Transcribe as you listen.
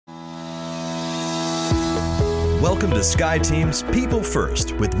Welcome to SkyeTeam's People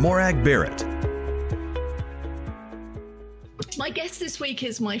First with Morag Barrett. My guest this week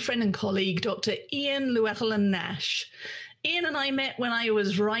is my friend and colleague, Dr. Ian Llewellyn-Nash. Ian and I met when I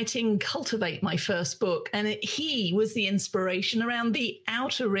was writing Cultivate, my first book, and he was the inspiration around the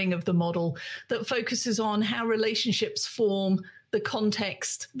outer ring of the model that focuses on how relationships form the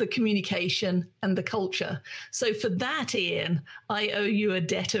context, the communication, and the culture. So for that, Ian, I owe you a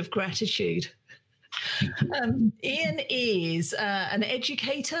debt of gratitude. Ian is an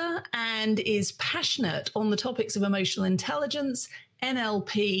educator and is passionate on the topics of emotional intelligence,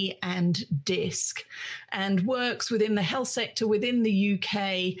 NLP, and DISC, and works within the health sector within the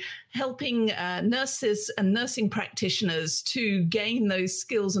UK, helping nurses and nursing practitioners to gain those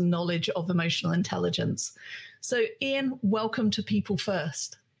skills and knowledge of emotional intelligence. So, Ian, welcome to People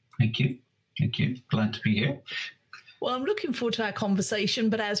First. Thank you. Thank you. Glad to be here. Well, I'm looking forward to our conversation,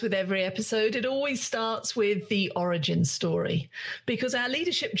 but as with every episode, it always starts with the origin story, because our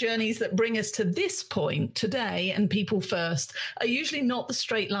leadership journeys that bring us to this point today and People First are usually not the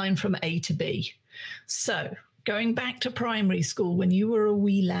straight line from A to B. So going back to primary school when you were a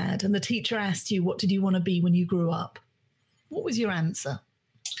wee lad and the teacher asked you, what did you want to be when you grew up? What was your answer?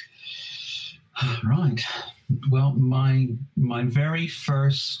 Right. Well, my very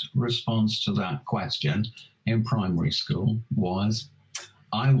first response to that question in primary school was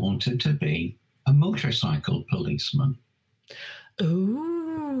I wanted to be a motorcycle policeman.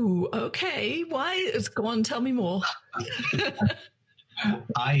 Oh, okay. Why? Go on, tell me more.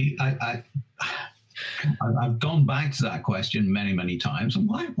 I've gone back to that question many, many times. And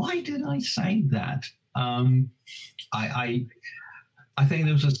why did I say that? I think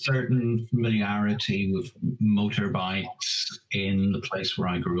there was a certain familiarity with motorbikes in the place where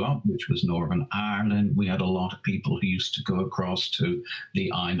I grew up, which was Northern Ireland. We had a lot of people who used to go across to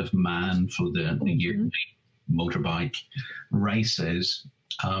the Isle of Man for the yearly motorbike races.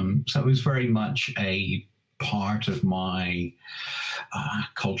 So it was very much a part of my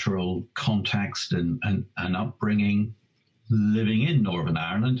cultural context and upbringing. Living in Northern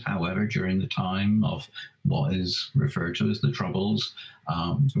Ireland, however, during the time of what is referred to as the Troubles,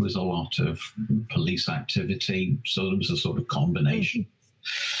 there was a lot of police activity. So there was a sort of combination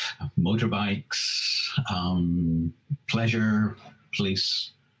of motorbikes, pleasure,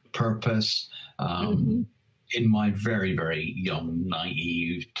 police purpose. In my very, very young,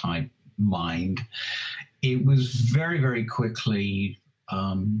 naive type mind, it was very, very quickly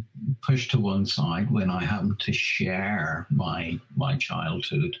pushed to one side when I happened to share my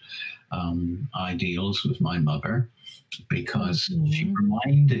childhood ideals with my mother, because she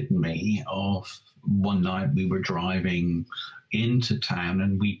reminded me of one night we were driving into town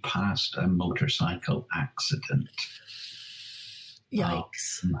and we passed a motorcycle accident.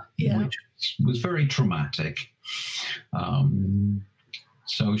 Yikes. Which was very traumatic.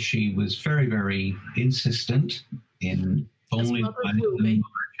 So she was very, very insistent in only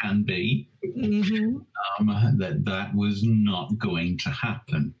can be, that was not going to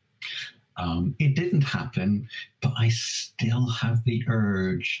happen. It didn't happen, but I still have the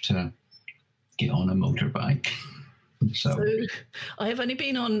urge to get on a motorbike. So I have only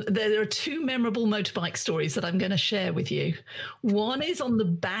been on, there are two memorable motorbike stories that I'm going to share with you. One is on the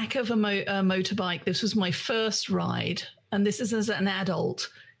back of a motorbike. This was my first ride, and this is as an adult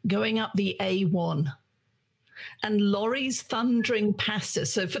going up the A1. And lorries thundering past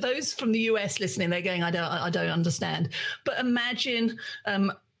us. So for those from the US listening, they're going, I don't understand. But imagine, an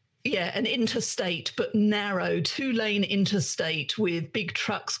interstate, but narrow, 2-lane interstate with big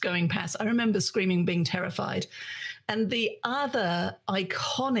trucks going past. I remember screaming, being terrified. And the other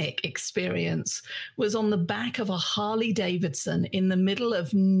iconic experience was on the back of a Harley Davidson in the middle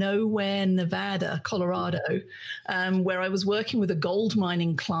of nowhere, Nevada, Colorado, where I was working with a gold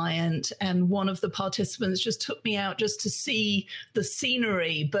mining client. And one of the participants just took me out just to see the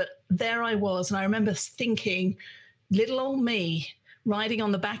scenery. But there I was. And I remember thinking, little old me riding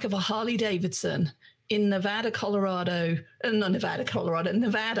on the back of a Harley Davidson in Nevada,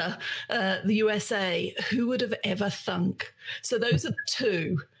 the USA, who would have ever thunk? So those are the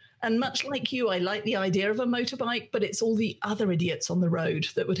two. And much like you, I like the idea of a motorbike, but it's all the other idiots on the road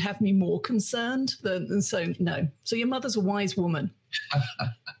that would have me more concerned. So no. So your mother's a wise woman.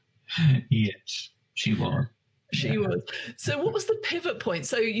 Yes, she was. She was. So what was the pivot point?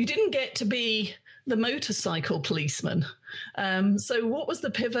 So you didn't get to be the motorcycle policeman. So what was the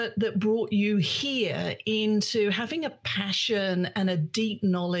pivot that brought you here into having a passion and a deep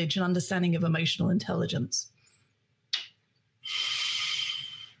knowledge and understanding of emotional intelligence?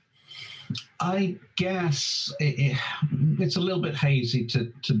 I guess it's a little bit hazy,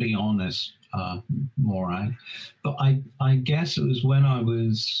 to be honest. Morag. But I guess it was when I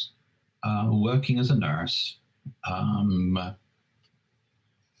was working as a nurse.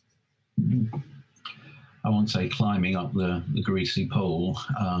 I won't say climbing up the greasy pole,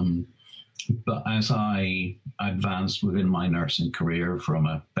 but as I advanced within my nursing career from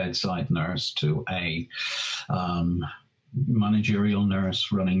a bedside nurse to a managerial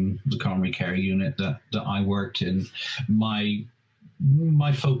nurse running the coronary care unit that I worked in, my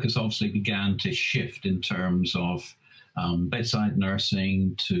focus obviously began to shift in terms of bedside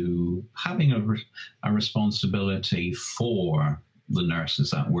nursing to having a responsibility for the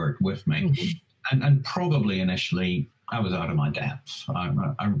nurses that worked with me. Mm-hmm. And probably initially I was out of my depth.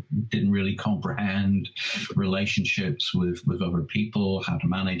 I didn't really comprehend relationships with other people, how to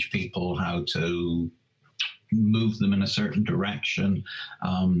manage people, how to move them in a certain direction.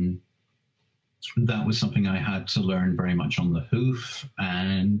 That was something I had to learn very much on the hoof,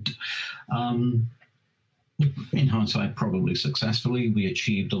 and in hindsight, probably successfully. We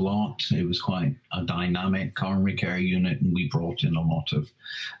achieved a lot. It was quite a dynamic coronary care unit, and we brought in a lot of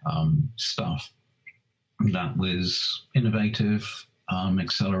stuff that was innovative,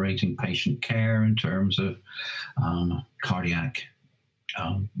 accelerating patient care in terms of cardiac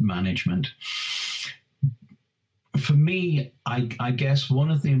management. For me, I guess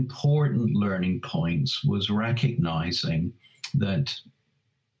one of the important learning points was recognizing that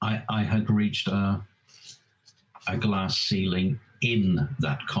I had reached a glass ceiling in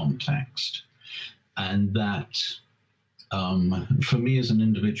that context, and that for me as an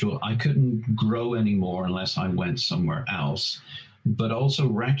individual, I couldn't grow anymore unless I went somewhere else, but also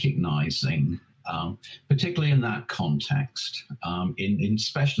recognizing, particularly in that context, in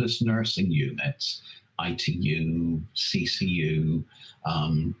specialist nursing units, ITU, CCU,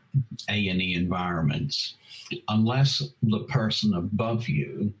 A&E environments, unless the person above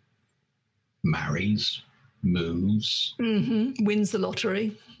you marries, moves, wins the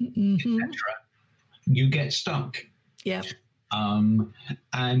lottery, etc., you get stuck. Yeah. And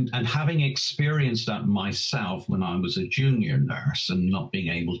having experienced that myself when I was a junior nurse and not being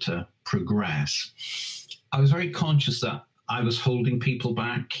able to progress, I was very conscious that I was holding people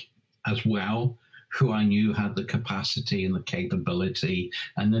back as well, who I knew had the capacity and the capability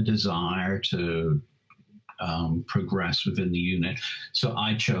and the desire to progress within the unit. So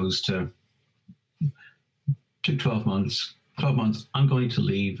I chose to 12 months, I'm going to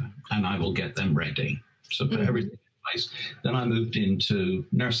leave and I will get them ready. So put everything in place. Then I moved into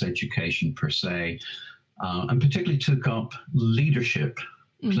nurse education per se, and particularly took up leadership,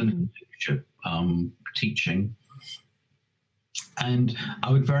 clinical leadership, teaching. And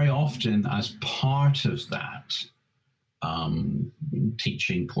I would very often, as part of that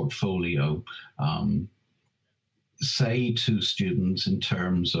teaching portfolio, say to students in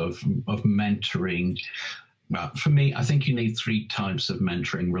terms of mentoring, for me, I think you need 3 types of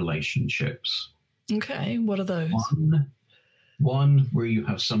mentoring relationships. Okay, what are those? One where you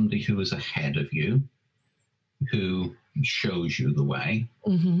have somebody who is ahead of you, who shows you the way.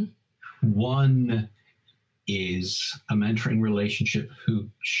 One is a mentoring relationship who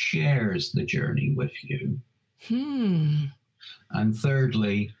shares the journey with you. And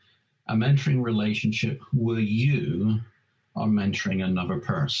thirdly, a mentoring relationship where you are mentoring another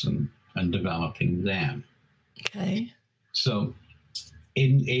person and developing them. Okay. So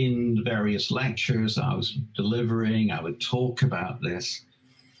in various lectures I was delivering, I would talk about this,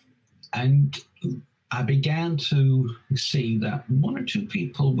 and I began to see that 1 or 2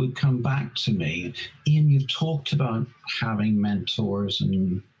 people would come back to me. Ian, you've talked about having mentors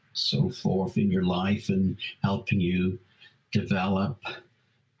and so forth in your life and helping you develop.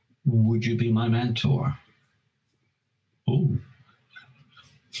 Would you be my mentor? Oh.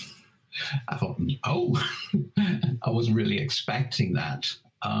 I thought, I wasn't really expecting that.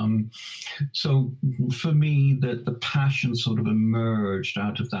 So for me, the passion sort of emerged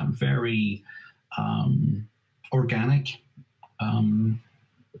out of that very organic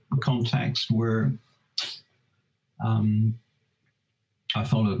context where I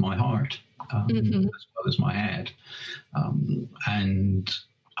followed my heart as well as my head. And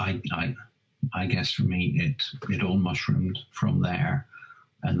I guess for me, it all mushroomed from there.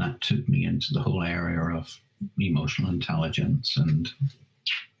 And that took me into the whole area of emotional intelligence. And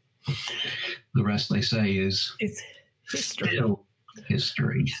the rest, they say, is history.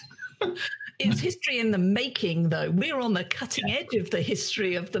 History. It's history in the making, though. We're on the cutting edge of the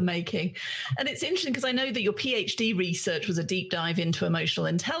history of the making. And it's interesting because I know that your PhD research was a deep dive into emotional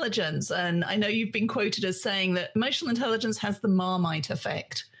intelligence. And I know you've been quoted as saying that emotional intelligence has the Marmite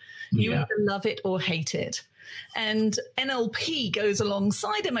effect. You either love it or hate it. And NLP goes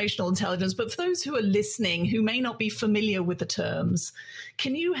alongside emotional intelligence. But for those who are listening who may not be familiar with the terms,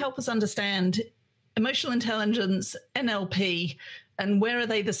 can you help us understand emotional intelligence, NLP, and where are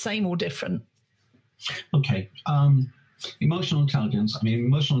they the same or different? Okay. Emotional intelligence. I mean,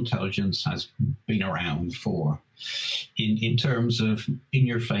 emotional intelligence has been around for, in terms of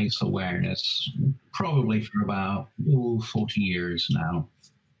in-your-face awareness, probably for about 40 years now.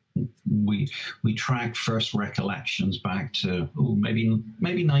 We track first recollections back to maybe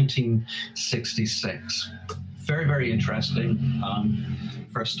 1966. Very, very interesting.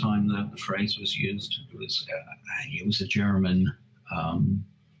 First time the phrase was used, it was a German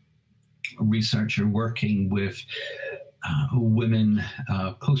researcher working with women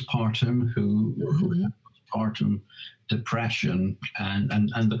postpartum who had postpartum depression,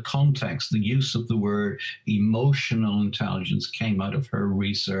 and the context, the use of the word emotional intelligence came out of her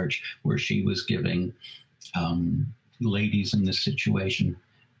research, where she was giving ladies in this situation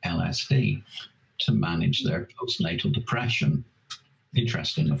LSD to manage their postnatal depression.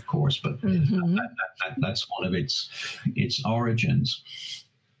 Interesting, of course, but that's one of its origins.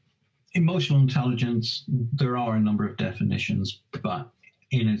 Emotional intelligence, there are a number of definitions, but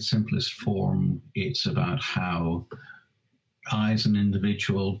in its simplest form, it's about how I, as an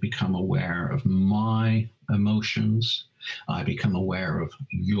individual, become aware of my emotions. I become aware of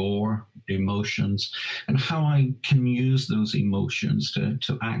your emotions, and how I can use those emotions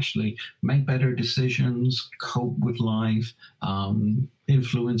to actually make better decisions, cope with life,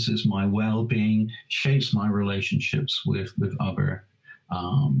 influences my well-being, shapes my relationships with other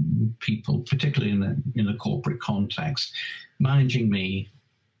people, particularly in the corporate context, managing me,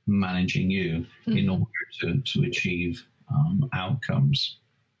 managing you, in order to achieve outcomes.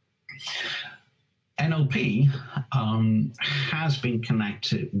 NLP has been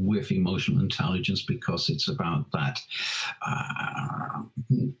connected with emotional intelligence because it's about that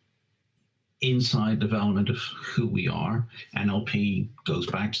inside development of who we are. NLP goes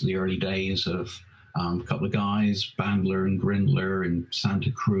back to the early days of a couple of guys, Bandler and Grindler in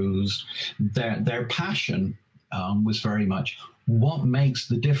Santa Cruz. Their passion was very much, what makes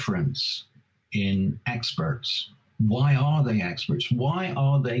the difference in experts? Why are they experts? Why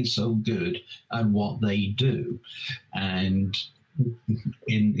are they so good at what they do? And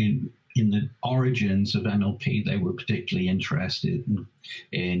in the origins of NLP, they were particularly interested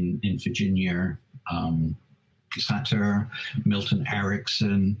in Virginia Satir, Milton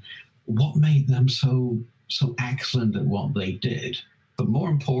Erickson. What made them so excellent at what they did? But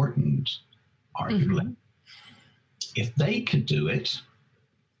more important, arguably, if they could do it,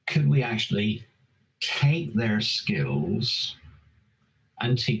 could we actually take their skills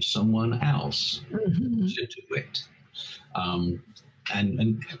and teach someone else to do it?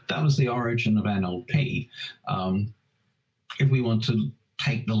 And that was the origin of NLP. If we want to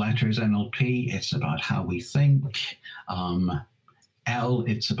take the letters NLP, it's about how we think. L,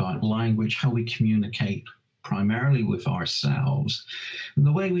 it's about language, how we communicate primarily with ourselves. And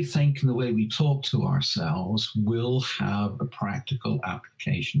the way we think and the way we talk to ourselves will have a practical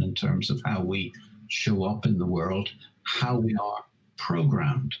application in terms of how we show up in the world, how we are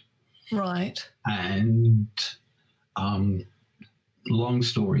programmed. Right. And long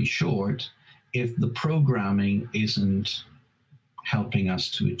story short, if the programming isn't helping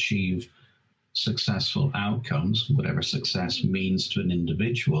us to achieve successful outcomes, whatever success means to an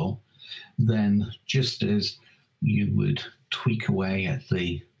individual, then just as you would tweak away at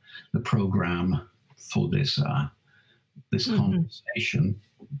the program for this conversation,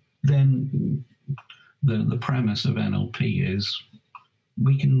 then the premise of NLP is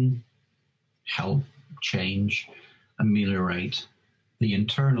we can help change, ameliorate the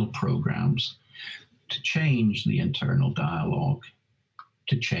internal programs to change the internal dialogue,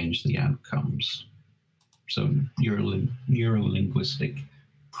 to change the outcomes. So neuro-linguistic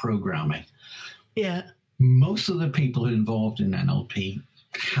programming. Yeah. Most of the people involved in NLP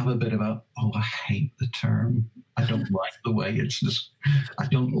have a bit of I hate the term. I don't like the way it's just, I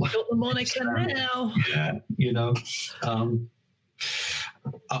don't like got the moniker now. Yeah, you know.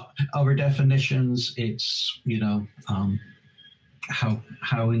 Our definitions, it's,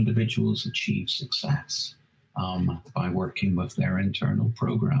 how individuals achieve success by working with their internal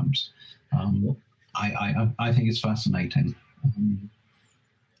programs. I think it's fascinating.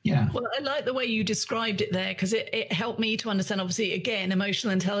 Yeah. Well, I like the way you described it there, because it helped me to understand. Obviously, again,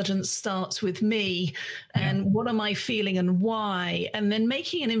 emotional intelligence starts with me and what am I feeling and why, and then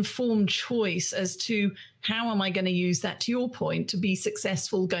making an informed choice as to how am I going to use that, to your point, to be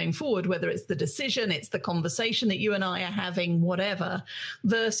successful going forward, whether it's the decision, it's the conversation that you and I are having, whatever,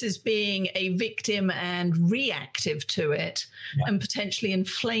 versus being a victim and reactive to it and potentially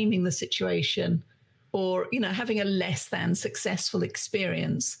inflaming the situation, or, you know, having a less than successful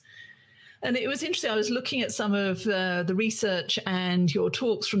experience. And it was interesting. I was looking at some of the research and your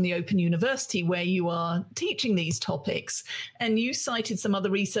talks from the Open University where you are teaching these topics. And you cited some other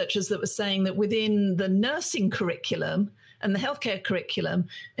researchers that were saying that within the nursing curriculum and the healthcare curriculum,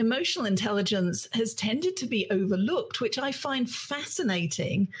 emotional intelligence has tended to be overlooked, which I find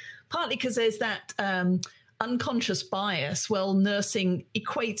fascinating, partly because there's that unconscious bias. Well, nursing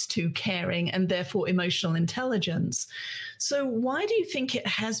equates to caring and therefore emotional intelligence. So why do you think it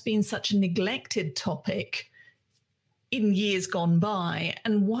has been such a neglected topic in years gone by?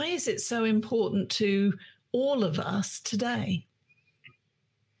 And why is it so important to all of us today?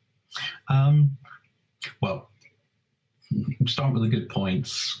 Well, start with the good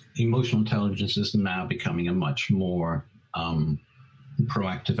points. Emotional intelligence is now becoming a much more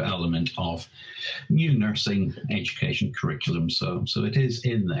proactive element of new nursing education curriculum. So it is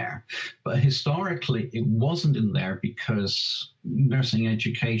in there. But historically, it wasn't in there because nursing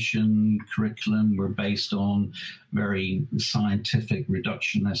education curriculum were based on very scientific,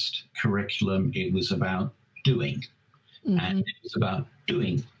 reductionist curriculum. It was about doing, and it was about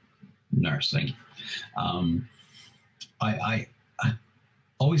doing nursing. I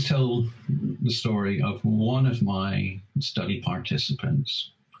always tell the story of one of my study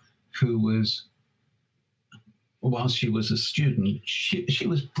participants who was, while she was a student, she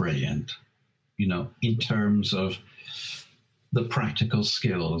was brilliant, you know, in terms of the practical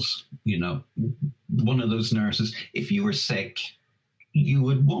skills. You know, one of those nurses, if you were sick, you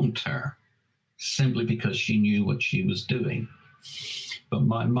would want her simply because she knew what she was doing. But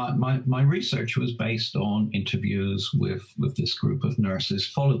my research was based on interviews with this group of nurses,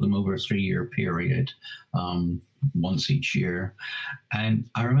 followed them over a 3-year period, once each year. And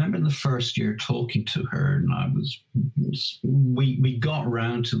I remember in the first year talking to her, and we got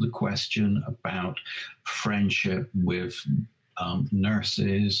around to the question about friendship with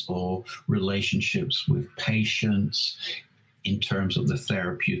nurses or relationships with patients in terms of the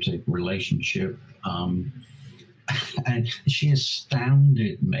therapeutic relationship. And she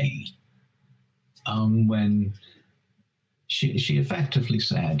astounded me when she effectively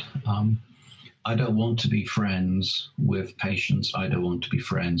said, I don't want to be friends with patients. I don't want to be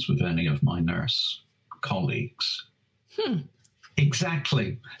friends with any of my nurse colleagues.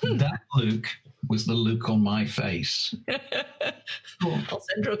 Exactly. That look was the look on my face. I'll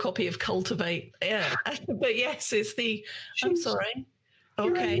send her a copy of Cultivate. Yeah. But yes, it's the, I'm sorry.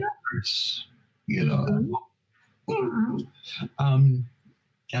 Okay. You know, and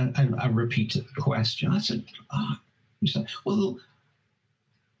I repeated the question. I said, well,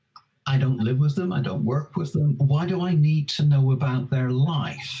 I don't live with them. I don't work with them. Why do I need to know about their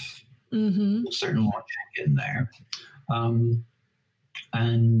life? There's certain logic in there.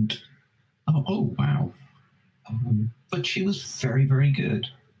 And, oh, wow. But she was very, very good.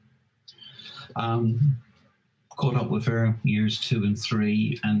 Caught up with her years 2 and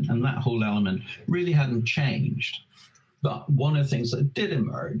 3, and that whole element really hadn't changed. But one of the things that did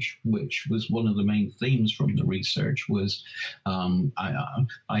emerge, which was one of the main themes from the research, was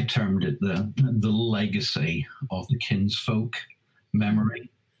I termed it the legacy of the kinsfolk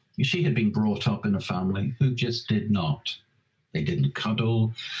memory. She had been brought up in a family who just did not. They didn't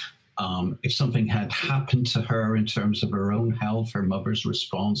cuddle. If something had happened to her in terms of her own health, her mother's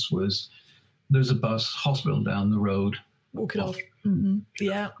response was, there's a bus, hospital down the road. Walk it off.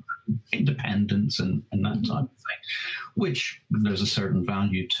 Yeah. Independence and that type of thing, which there's a certain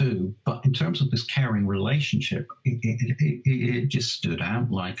value to. But in terms of this caring relationship, it just stood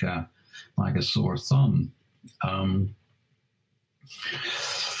out like a sore thumb.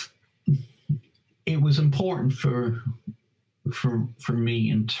 It was important for me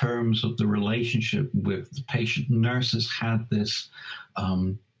in terms of the relationship with the patient. Nurses had this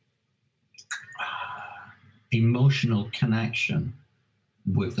emotional connection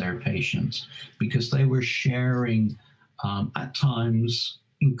with their patients because they were sharing at times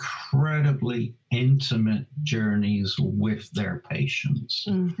incredibly intimate journeys with their patients.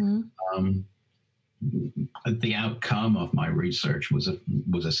 The outcome of my research was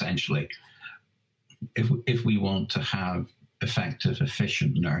essentially, if we want to have effective,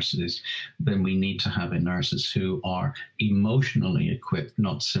 efficient nurses, then we need to have nurses who are emotionally equipped,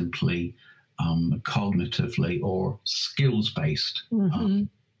 not simply cognitively or skills-based,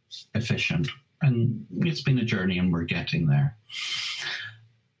 efficient. And it's been a journey, and we're getting there.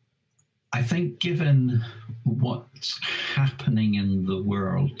 I think given what's happening in the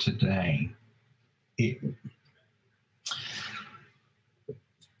world today,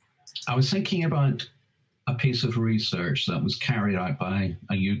 I was thinking about a piece of research that was carried out by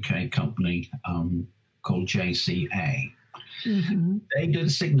a UK company called JCA. Mm-hmm. They did a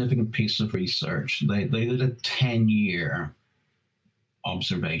significant piece of research. They did a 10-year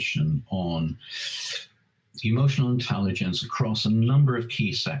observation on emotional intelligence across a number of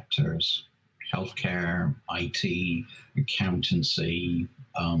key sectors: healthcare, IT, accountancy,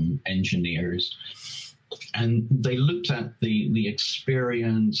 engineers. And they looked at the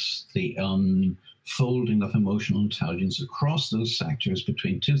experience, the unfolding of emotional intelligence across those sectors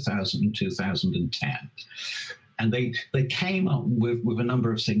between 2000 and 2010. And they came up with a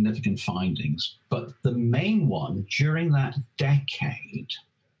number of significant findings. But the main one, during that decade,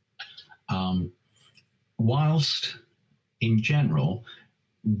 whilst in general,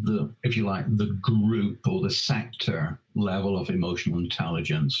 if you like, the group or the sector level of emotional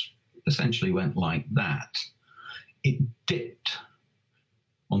intelligence essentially went like that, it dipped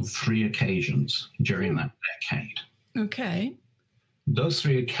on 3 occasions during that decade. Okay. Those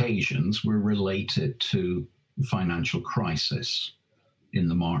 3 occasions were related to financial crisis in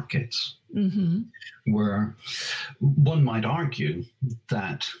the markets, where one might argue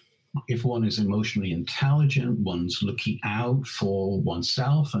that if one is emotionally intelligent, one's looking out for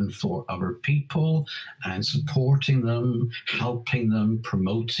oneself and for other people and supporting them, helping them,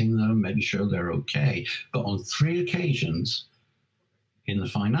 promoting them, making sure they're okay. But on 3 occasions in the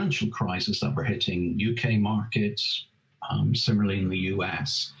financial crisis that were hitting UK markets, similarly in the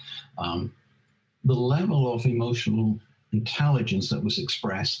US, the level of emotional intelligence that was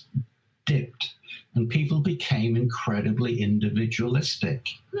expressed dipped, and people became incredibly individualistic.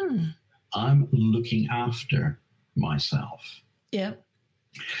 I'm looking after myself. Yeah.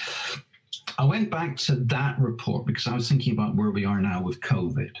 I went back to that report because I was thinking about where we are now with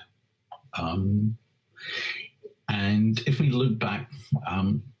COVID. And if we look back,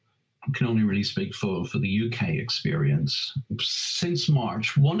 I can only really speak for the UK experience. Since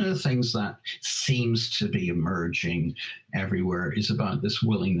March, one of the things that seems to be emerging everywhere is about this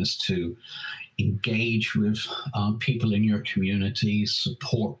willingness to engage with people in your community,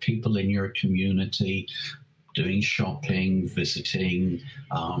 support people in your community, doing shopping, visiting,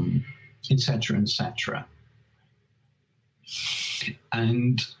 etc., etc.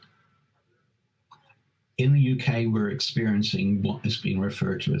 And in the UK, we're experiencing what is being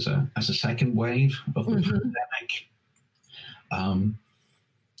referred to as a second wave of the pandemic.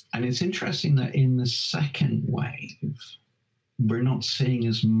 And it's interesting that in the second wave, we're not seeing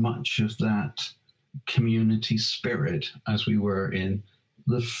as much of that community spirit as we were in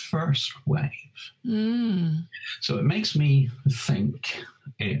the first wave. So it makes me think,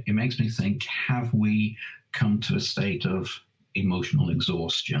 have we come to a state of emotional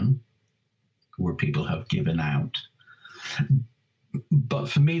exhaustion where people have given out? But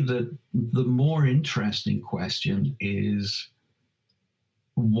for me, the more interesting question is,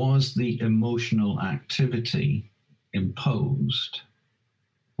 was the emotional activity imposed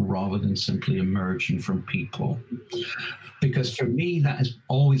rather than simply emerging from people? Because for me, that has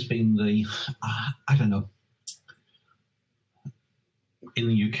always been the, I don't know, in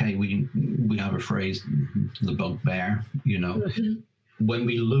the UK, we have a phrase, the bugbear, you know. When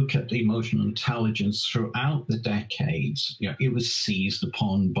we look at the emotional intelligence throughout the decades, you know, it was seized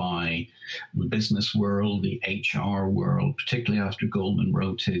upon by the business world, the HR world, particularly after Goldman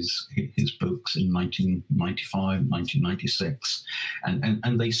wrote his books in 1995, 1996.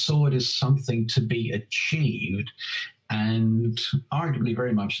 And they saw it as something to be achieved. And arguably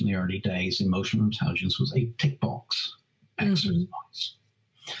very much in the early days, emotional intelligence was a tick box exercise.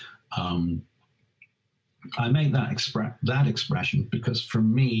 I make that expression because for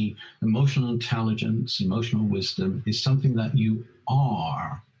me, emotional intelligence, emotional wisdom is something that you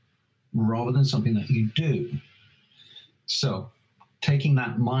are rather than something that you do. So taking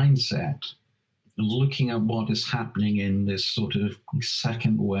that mindset, looking at what is happening in this sort of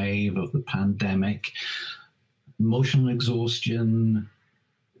second wave of the pandemic, emotional exhaustion,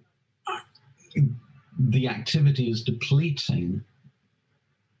 the activity is depleting,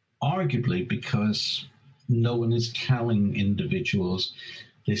 arguably because no one is telling individuals,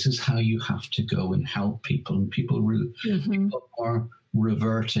 this is how you have to go and help people. And people are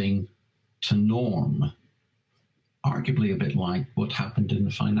reverting to norm. arguably a bit like what happened in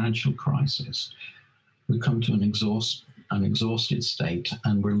the financial crisis. We come to an exhausted state,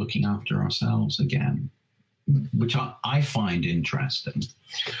 and we're looking after ourselves again, which I find interesting.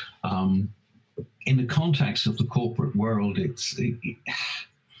 In the context of the corporate world,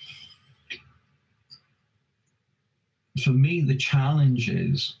 for me, the challenge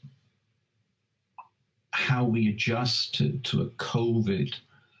is how we adjust to a COVID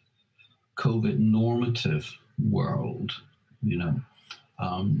normative world,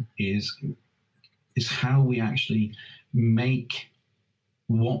 is how we actually make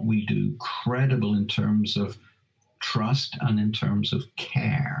what we do credible in terms of trust and in terms of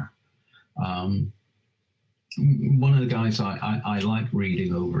care. One of the guys I like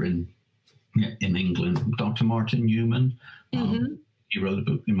reading over in England, Dr. Martin Newman, he wrote a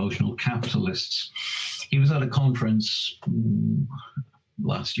book, Emotional Capitalists. He was at a conference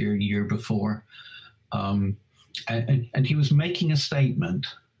last year, year before, and he was making a statement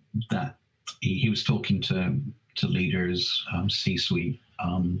that he was talking to leaders, C-suite,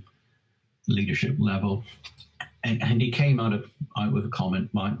 leadership level, and he came out with a comment,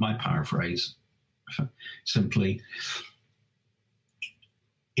 my paraphrase, simply,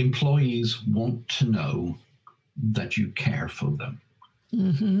 employees want to know that you care for them.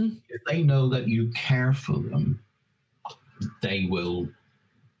 If they know that you care for them, they will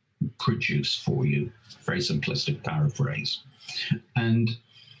produce for you. Very simplistic paraphrase. And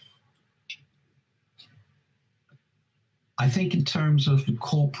I think in terms of the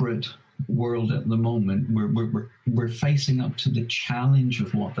corporate world at the moment, we're facing up to the challenge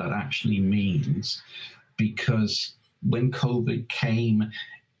of what that actually means, because when COVID came,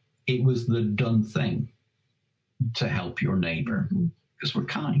 it was the done thing to help your neighbor, because we're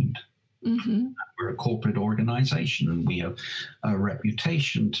kind. We're a corporate organization, and we have a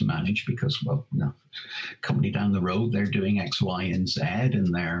reputation to manage because, well, company down the road, they're doing X, Y, and Z,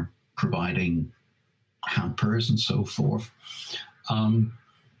 and they're providing hampers and so forth.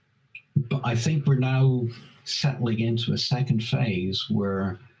 But I think we're now settling into a second phase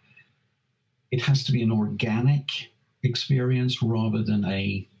where it has to be an organic experience rather than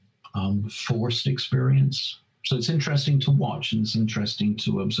a forced experience. So it's interesting to watch, and it's interesting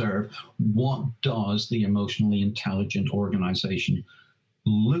to observe, what does the emotionally intelligent organization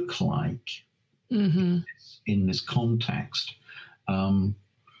look like in this context?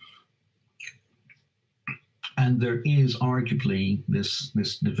 And there is arguably this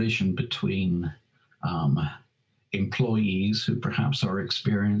division between employees who perhaps are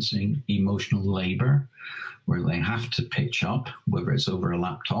experiencing emotional labor, where they have to pitch up, whether it's over a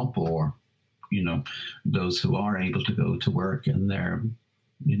laptop or, those who are able to go to work and they're,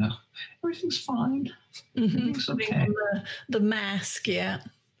 everything's fine. Everything's okay. The mask, yeah.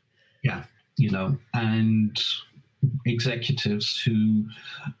 Yeah, and executives who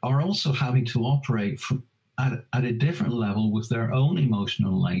are also having to operate at a different level with their own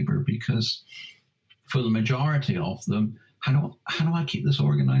emotional labor, because for the majority of them, how do I keep this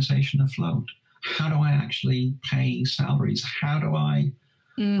organization afloat? How do I actually pay salaries? How do I,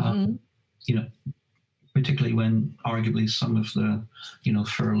 particularly when arguably some of the,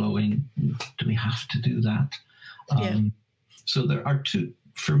 furloughing, do we have to do that? So there are two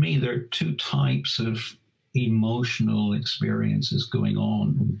types of emotional experiences going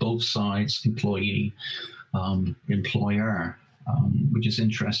on both sides, employee, employer, which is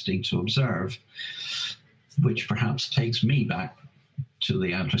interesting to observe, which perhaps takes me back to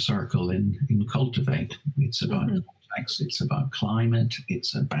the outer circle in Cultivate. It's about context, it's about climate,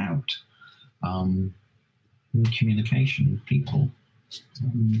 it's about communication, people.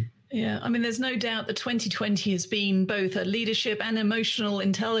 Yeah, I mean, there's no doubt that 2020 has been both a leadership and emotional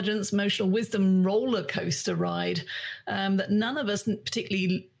intelligence, emotional wisdom roller coaster ride that none of us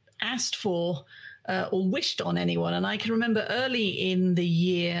particularly asked for or wished on anyone. And I can remember early in the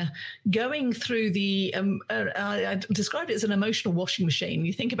year going through I described it as an emotional washing machine.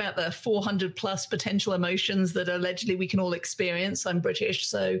 You think about the 400 plus potential emotions that allegedly we can all experience. I'm British,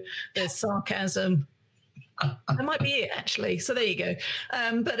 so there's sarcasm. That might be it, actually. So there you go.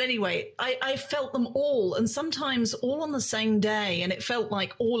 But anyway, I felt them all, and sometimes all on the same day, and it felt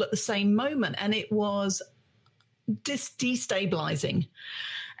like all at the same moment, and it was destabilizing.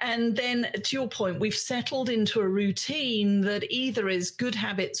 And then, to your point, we've settled into a routine that either is good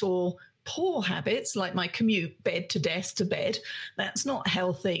habits or poor habits, like my commute, bed to desk to bed. That's not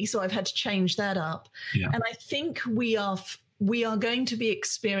healthy, so I've had to change that up. Yeah. And I think we are going to be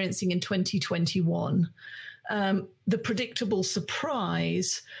experiencing in 2021 the predictable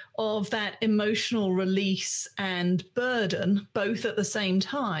surprise of that emotional release and burden, both at the same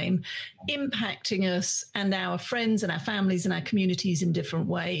time, impacting us and our friends and our families and our communities in different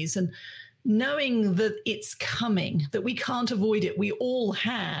ways. And knowing that it's coming, that we can't avoid it, we all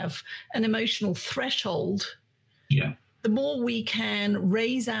have an emotional threshold. Yeah. The more we can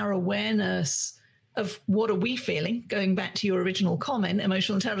raise our awareness of what are we feeling, going back to your original comment,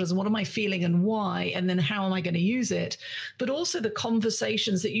 emotional intelligence, what am I feeling and why, and then how am I going to use it? But also the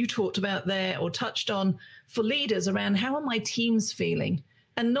conversations that you talked about there or touched on for leaders around how are my teams feeling?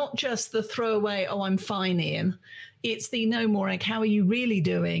 And not just the throwaway, oh, I'm fine, Ian. It's the no more, like, how are you really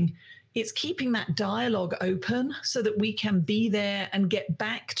doing? It's keeping that dialogue open so that we can be there and get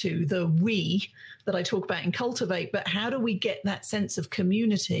back to the we that I talk about in Cultivate. But how do we get that sense of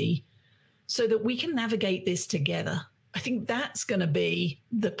community so that we can navigate this together? I think that's going to be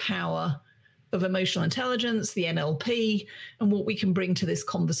the power of emotional intelligence, the NLP, and what we can bring to this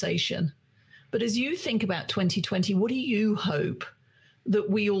conversation. But as you think about 2020, what do you hope that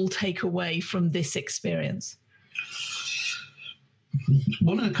we all take away from this experience?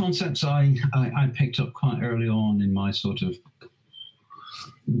 One of the concepts I picked up quite early on in my sort of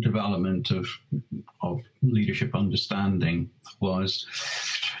development of leadership understanding was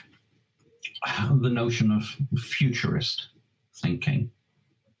the notion of futurist thinking.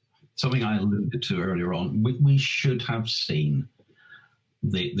 Something I alluded to earlier on. We should have seen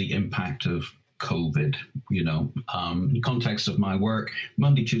the impact of COVID, in the context of my work,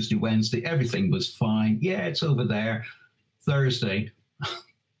 Monday, Tuesday, Wednesday, everything was fine. Yeah, it's over there. Thursday,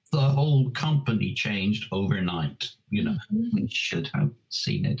 the whole company changed overnight. We should have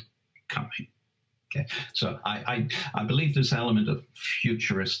seen it coming. Okay, so I believe this element of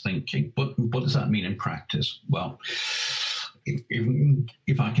futurist thinking. But what does that mean in practice? Well,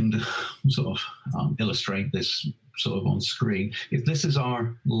 if I can sort of illustrate this sort of on screen, if this is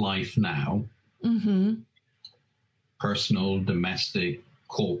our life now, personal, domestic,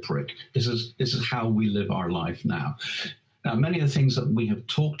 corporate, this is how we live our life now. Now, many of the things that we have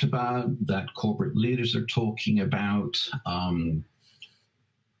talked about, that corporate leaders are talking about,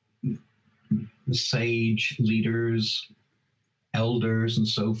 sage leaders, elders, and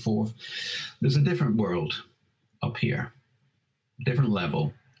so forth, there's a different world up here, different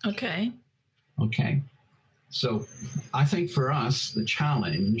level. Okay. So I think for us, the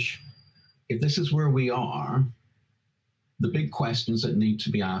challenge, if this is where we are, the big questions that need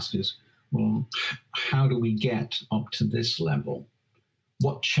to be asked is, well, how do we get up to this level?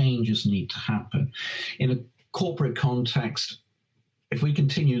 What changes need to happen? In a corporate context, if we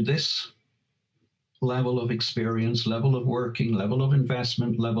continue this level of experience, level of working, level of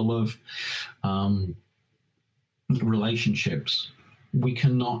investment, level of relationships, we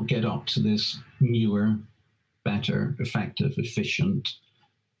cannot get up to this newer, better, effective, efficient,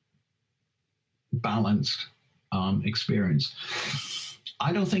 balanced experience.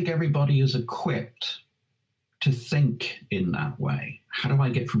 I don't think everybody is equipped to think in that way. How do I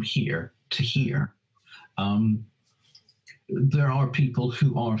get from here to here? There are people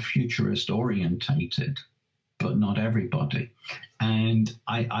who are futurist orientated, but not everybody. And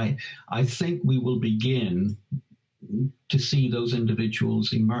I think we will begin to see those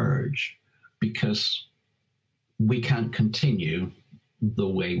individuals emerge because we can't continue the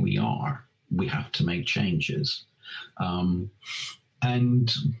way we are. We have to make changes.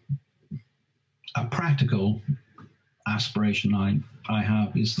 And a practical aspiration I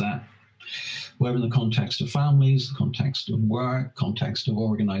have is that whether in the context of families, the context of work, context of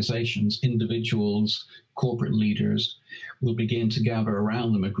organizations, individuals, corporate leaders, will begin to gather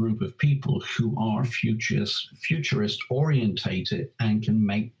around them a group of people who are futurist orientated and can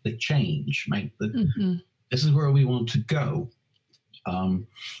make the change, this is where we want to go.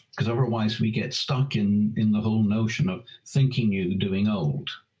 Because otherwise we get stuck in the whole notion of thinking new, doing old.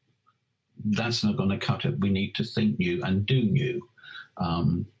 That's not going to cut it. We need to think new and do new.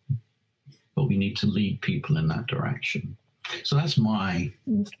 But we need to lead people in that direction. So that's my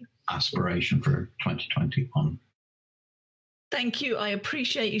aspiration for 2021. Thank you. I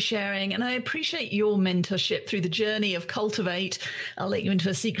appreciate you sharing, and I appreciate your mentorship through the journey of Cultivate. I'll let you into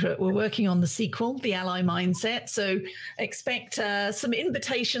a secret. We're working on the sequel, The Ally Mindset. So expect some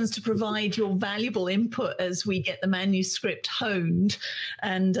invitations to provide your valuable input as we get the manuscript honed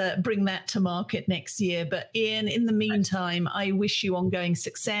and bring that to market next year. But Ian, in the meantime, I wish you ongoing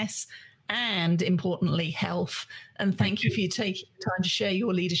success and, importantly, health. And thank you for you taking the time to share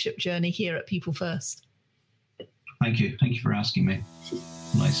your leadership journey here at People First. Thank you. Thank you for asking me.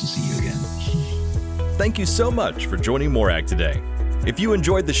 Nice to see you again. Thank you so much for joining Morag today. If you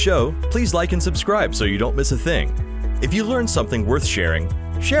enjoyed the show, please like and subscribe so you don't miss a thing. If you learned something worth sharing,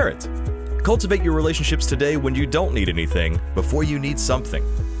 share it. Cultivate your relationships today when you don't need anything before you need something.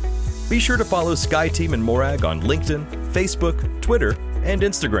 Be sure to follow SkyeTeam and Morag on LinkedIn, Facebook, Twitter, and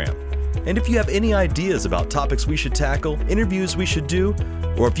Instagram. And if you have any ideas about topics we should tackle, interviews we should do,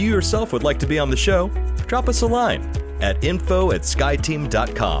 or if you yourself would like to be on the show, drop us a line at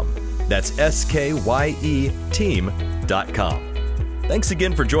info@skyeteam.com. That's SKYE team.com. Thanks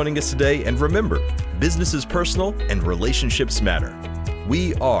again for joining us today, and remember, business is personal and relationships matter.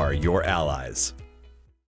 We are your allies.